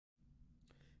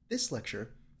This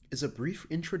lecture is a brief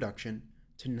introduction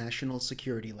to national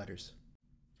security letters.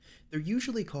 They're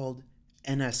usually called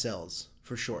NSLs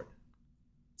for short.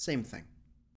 Same thing.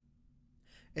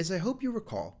 As I hope you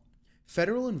recall,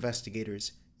 federal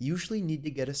investigators usually need to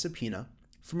get a subpoena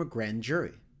from a grand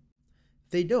jury.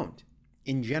 They don't,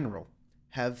 in general,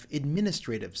 have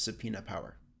administrative subpoena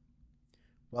power.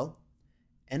 Well,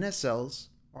 NSLs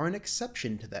are an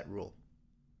exception to that rule.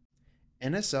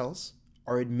 NSLs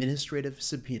are administrative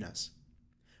subpoenas.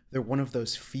 They're one of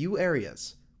those few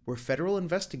areas where federal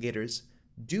investigators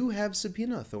do have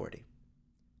subpoena authority.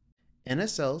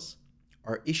 NSLs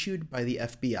are issued by the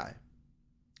FBI,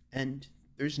 and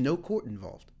there's no court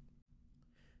involved.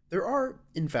 There are,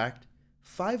 in fact,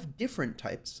 5 different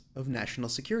types of national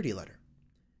security letter,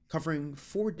 covering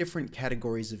 4 different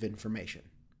categories of information.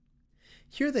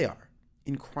 Here they are,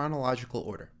 in chronological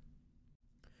order.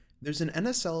 There's an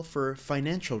NSL for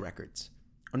financial records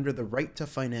under the Right to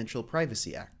Financial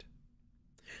Privacy Act.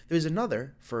 There's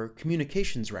another for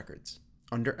communications records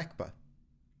under ECPA.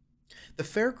 The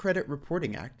Fair Credit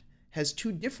Reporting Act has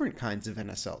 2 different kinds of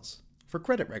NSLs for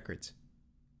credit records.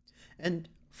 And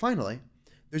finally,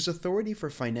 there's authority for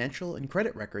financial and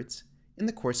credit records in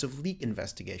the course of leak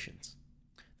investigations.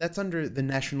 That's under the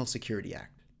National Security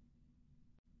Act.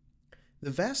 The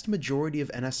vast majority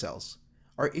of NSLs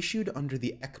are issued under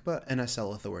the ECPA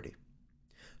NSL authority,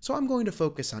 so I'm going to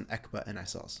focus on ECPA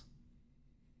NSLs.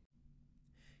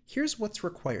 Here's what's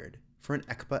required for an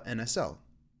ECPA NSL.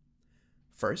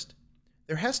 First,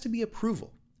 there has to be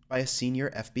approval by a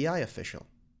senior FBI official.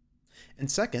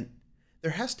 And second,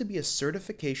 there has to be a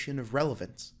certification of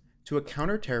relevance to a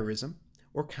counterterrorism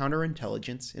or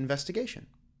counterintelligence investigation.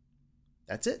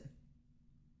 That's it.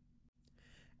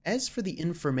 As for the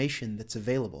information that's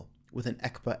available with an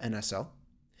ECPA NSL,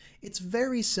 it's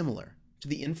very similar to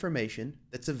the information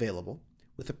that's available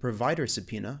with a provider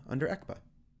subpoena under ECPA.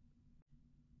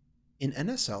 An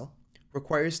NSL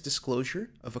requires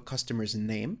disclosure of a customer's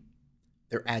name,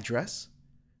 their address,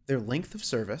 their length of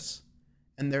service,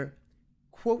 and their,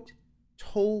 quote,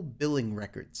 toll billing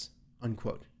records,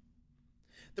 unquote.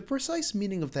 The precise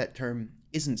meaning of that term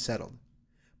isn't settled,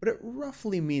 but it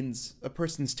roughly means a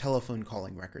person's telephone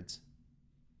calling records.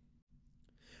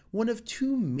 One of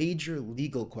 2 major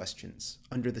legal questions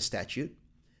under the statute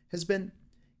has been,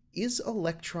 is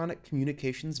electronic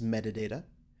communications metadata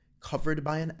covered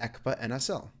by an ECPA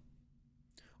NSL?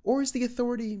 Or is the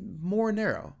authority more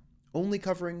narrow, only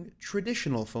covering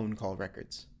traditional phone call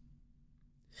records?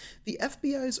 The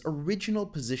FBI's original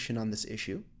position on this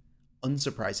issue,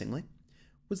 unsurprisingly,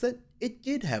 was that it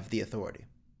did have the authority.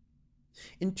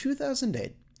 In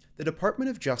 2008, the Department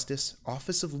of Justice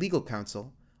Office of Legal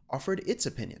Counsel offered its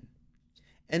opinion,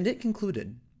 and it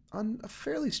concluded, on a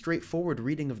fairly straightforward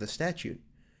reading of the statute,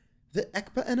 that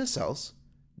ECPA NSLs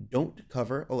don't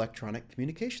cover electronic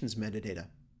communications metadata.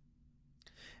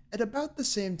 At about the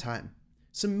same time,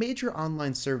 some major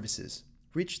online services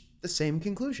reached the same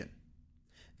conclusion.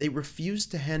 They refused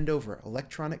to hand over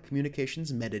electronic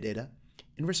communications metadata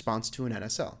in response to an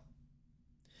NSL.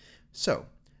 So,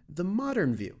 the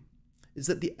modern view is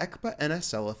that the ECPA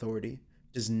NSL authority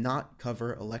does not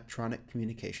cover electronic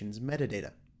communications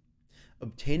metadata.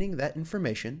 Obtaining that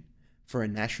information for a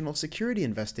national security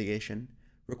investigation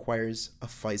requires a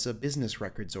FISA business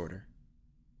records order.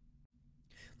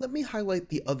 Let me highlight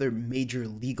the other major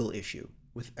legal issue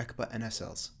with ECPA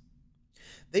NSLs.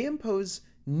 They impose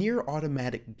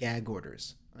near-automatic gag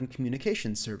orders on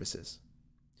communications services.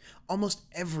 Almost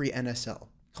every NSL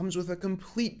comes with a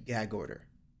complete gag order.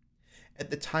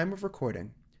 At the time of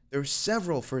recording, there are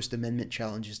several First Amendment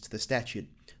challenges to the statute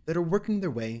that are working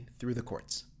their way through the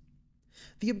courts.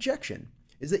 The objection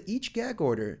is that each gag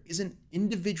order isn't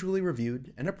individually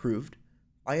reviewed and approved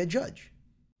by a judge.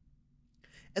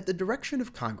 At the direction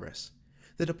of Congress,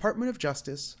 the Department of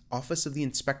Justice Office of the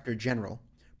Inspector General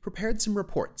prepared some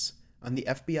reports on the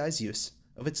FBI's use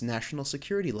of its National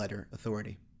Security Letter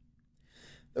authority.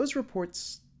 Those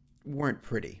reports weren't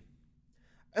pretty.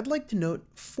 I'd like to note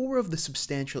 4 of the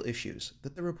substantial issues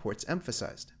that the reports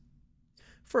emphasized.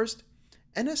 First,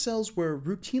 NSLs were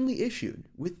routinely issued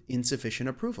with insufficient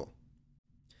approval.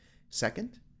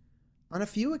 Second, on a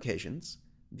few occasions,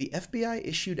 the FBI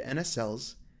issued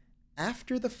NSLs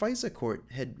after the FISA court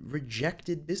had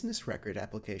rejected business record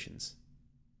applications.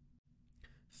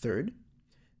 Third,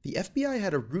 the FBI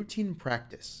had a routine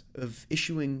practice of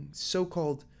issuing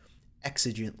so-called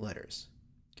exigent letters.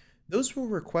 Those were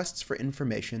requests for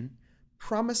information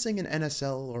promising an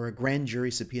NSL or a grand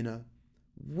jury subpoena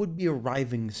would be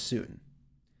arriving soon.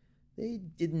 They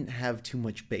didn't have too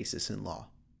much basis in law.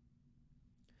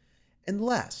 And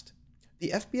last,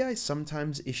 the FBI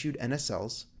sometimes issued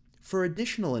NSLs for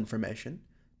additional information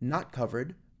not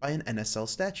covered by an NSL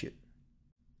statute.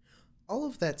 All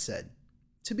of that said,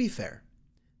 to be fair,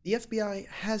 the FBI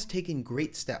has taken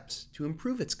great steps to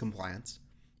improve its compliance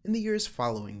in the years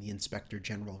following the Inspector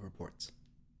General reports.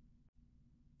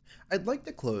 I'd like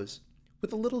to close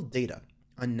with a little data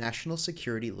on national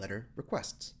security letter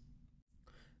requests.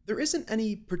 There isn't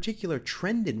any particular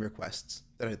trend in requests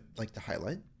that I'd like to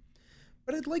highlight,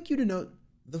 but I'd like you to note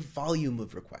the volume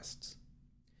of requests.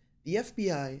 The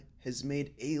FBI has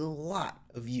made a lot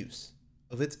of use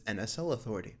of its NSL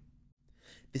authority.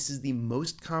 This is the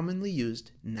most commonly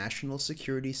used national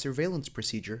security surveillance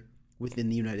procedure within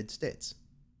the United States.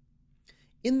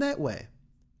 In that way,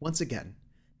 once again,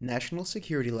 national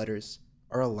security letters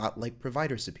are a lot like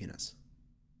provider subpoenas.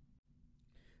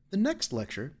 The next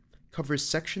lecture covers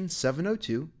Section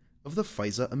 702 of the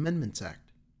FISA Amendments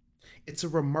Act. It's a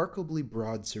remarkably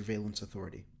broad surveillance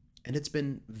authority, and it's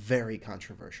been very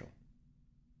controversial.